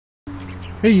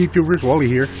Hey YouTubers, Wally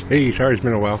here. Hey, sorry it's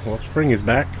been a while. Well, spring is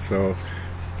back, so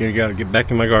I gotta get back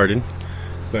in my garden.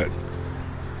 But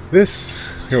this,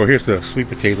 here's the sweet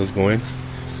potatoes going.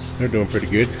 They're doing pretty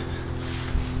good.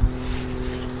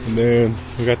 And then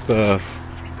we got the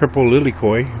purple lily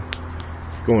koi.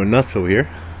 It's going nuts over here.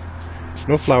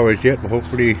 No flowers yet, but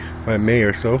hopefully by May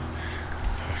or so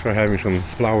I'll start having some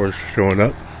flowers showing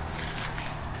up.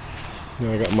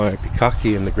 Now I got my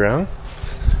pikaki in the ground.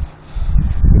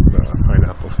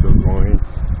 Pineapple still going.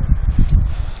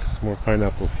 Some more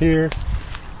pineapples here.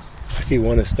 I see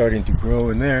one is starting to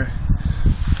grow in there.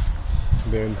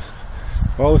 And then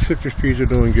all the citrus trees are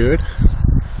doing good.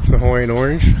 It's the Hawaiian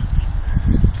orange.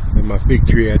 And my fig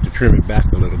tree, I had to trim it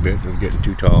back a little bit. It was getting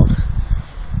too tall.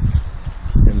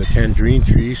 And the tangerine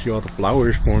tree, see all the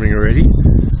flowers forming already.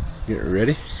 Getting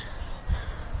ready.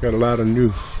 Got a lot of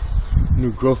new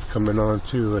growth coming on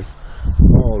too, like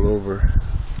all over.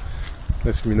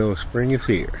 Lets me know spring is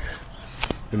here.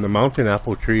 And the mountain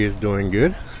apple tree is doing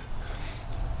good.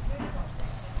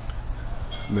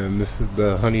 And then this is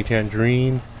the honey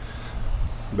tangerine,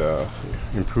 the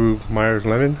improved Myers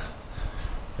lemon,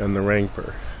 and the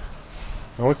Rangpur.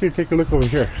 I want you to take a look over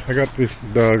here. I got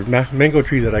the mango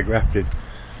tree that I grafted,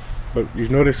 but you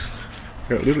notice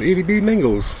got little itty bitty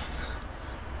mangoes.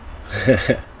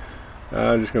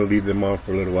 I'm just gonna leave them on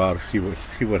for a little while to see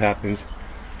what happens.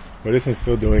 But this is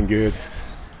still doing good.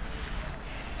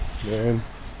 Then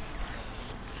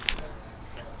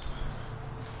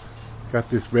got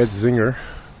this red zinger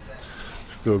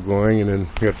still going, and then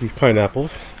we got these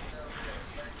pineapples.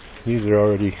 These are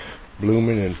already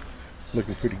blooming and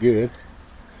looking pretty good.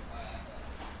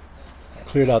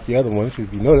 Cleared out the other ones.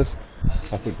 If you notice,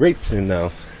 I put grapes in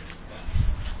now.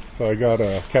 So I got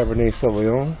a Cabernet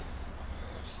Sauvignon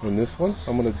in this one.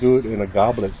 I'm gonna do it in a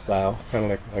goblet style, kind of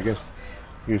like, I guess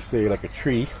you say, like a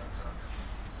tree.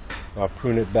 I'll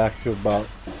prune it back to about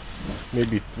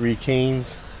maybe 3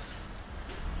 canes,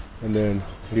 and then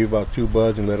leave about 2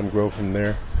 buds and let them grow from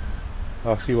there.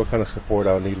 I'll see what kind of support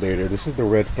I'll need later. This is the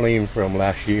red flame from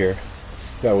last year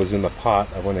that was in the pot.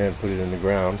 I went ahead and put it in the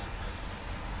ground.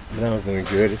 Now it's doing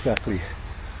good. It's actually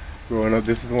growing up.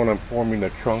 This is the one I'm forming the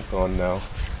trunk on now.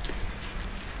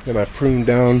 Then I pruned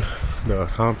down the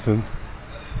Thompson.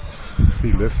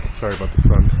 See this? Sorry about the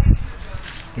sun.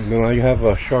 And then I have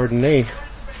a GaRdEn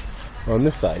on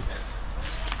this side.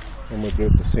 I'm gonna do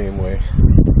it the same way.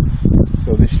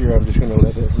 So this year I'm just gonna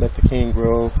let the cane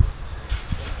grow,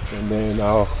 and then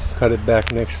I'll cut it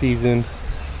back next season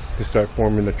to start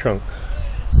forming the trunk.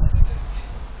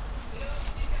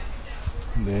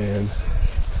 And then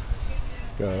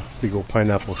got big old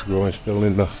pineapples growing still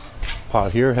in the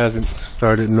pot here. Hasn't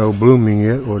started no blooming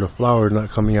yet, or the flower not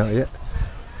coming out yet.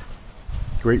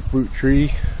 Grapefruit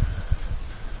tree.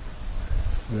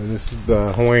 And this is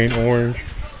the Hawaiian orange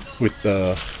with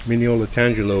the Mineola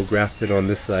Tangelo grafted on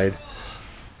this side.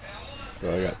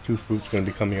 So I got 2 fruits going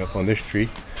to be coming up on this tree.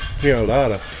 Yeah, a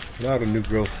lot of new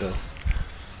growth though.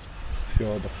 See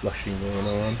all the flushing going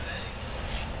on.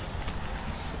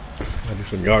 I do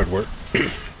some yard work.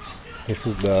 This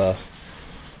is the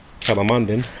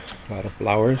Calamandin. A lot of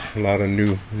flowers, a lot of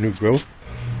new growth.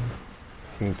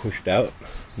 Being pushed out.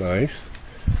 Nice.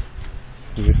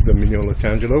 This is the Mineola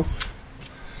Tangelo.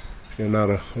 And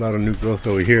a lot of new growth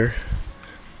over here.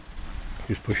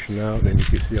 Just pushing out, and you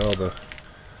can see all the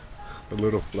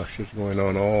little flushes going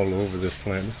on all over this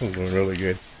plant. This one's doing really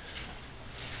good.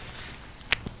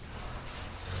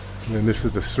 And then this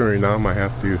is the Suriname. I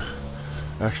have to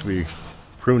actually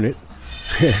prune it.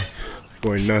 It's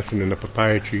going nuts. And then the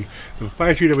papaya tree. The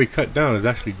papaya tree that we cut down is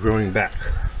actually growing back.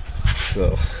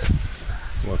 So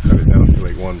I'll cut it down to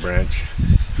like 1 branch.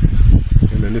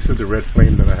 And then this is the red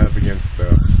flame that I have against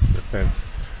the fence.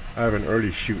 I have an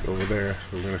early shoot over there,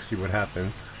 so we're going to see what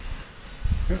happens.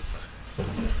 Yep.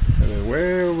 And then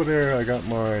way over there I got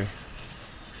my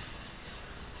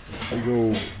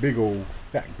big old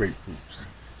fat grapefruits.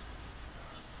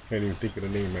 Can't even think of the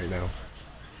name right now.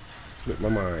 Slipped my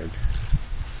mind.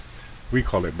 We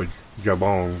call it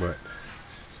jabong, but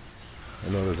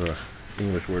I know there's an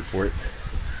English word for it.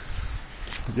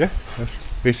 But yeah, that's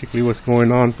basically what's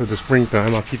going on for the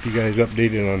springtime. I'll keep you guys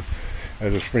updated on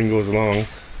as the spring goes along.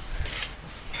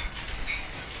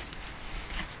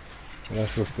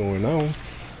 That's what's going on.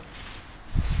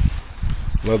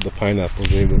 Love the pineapples.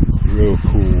 They look real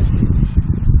cool.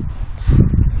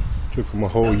 Took them a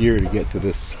whole year to get to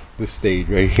this stage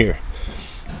right here.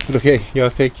 But okay,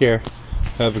 y'all take care.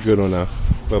 Have a good one now.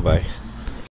 Bye bye.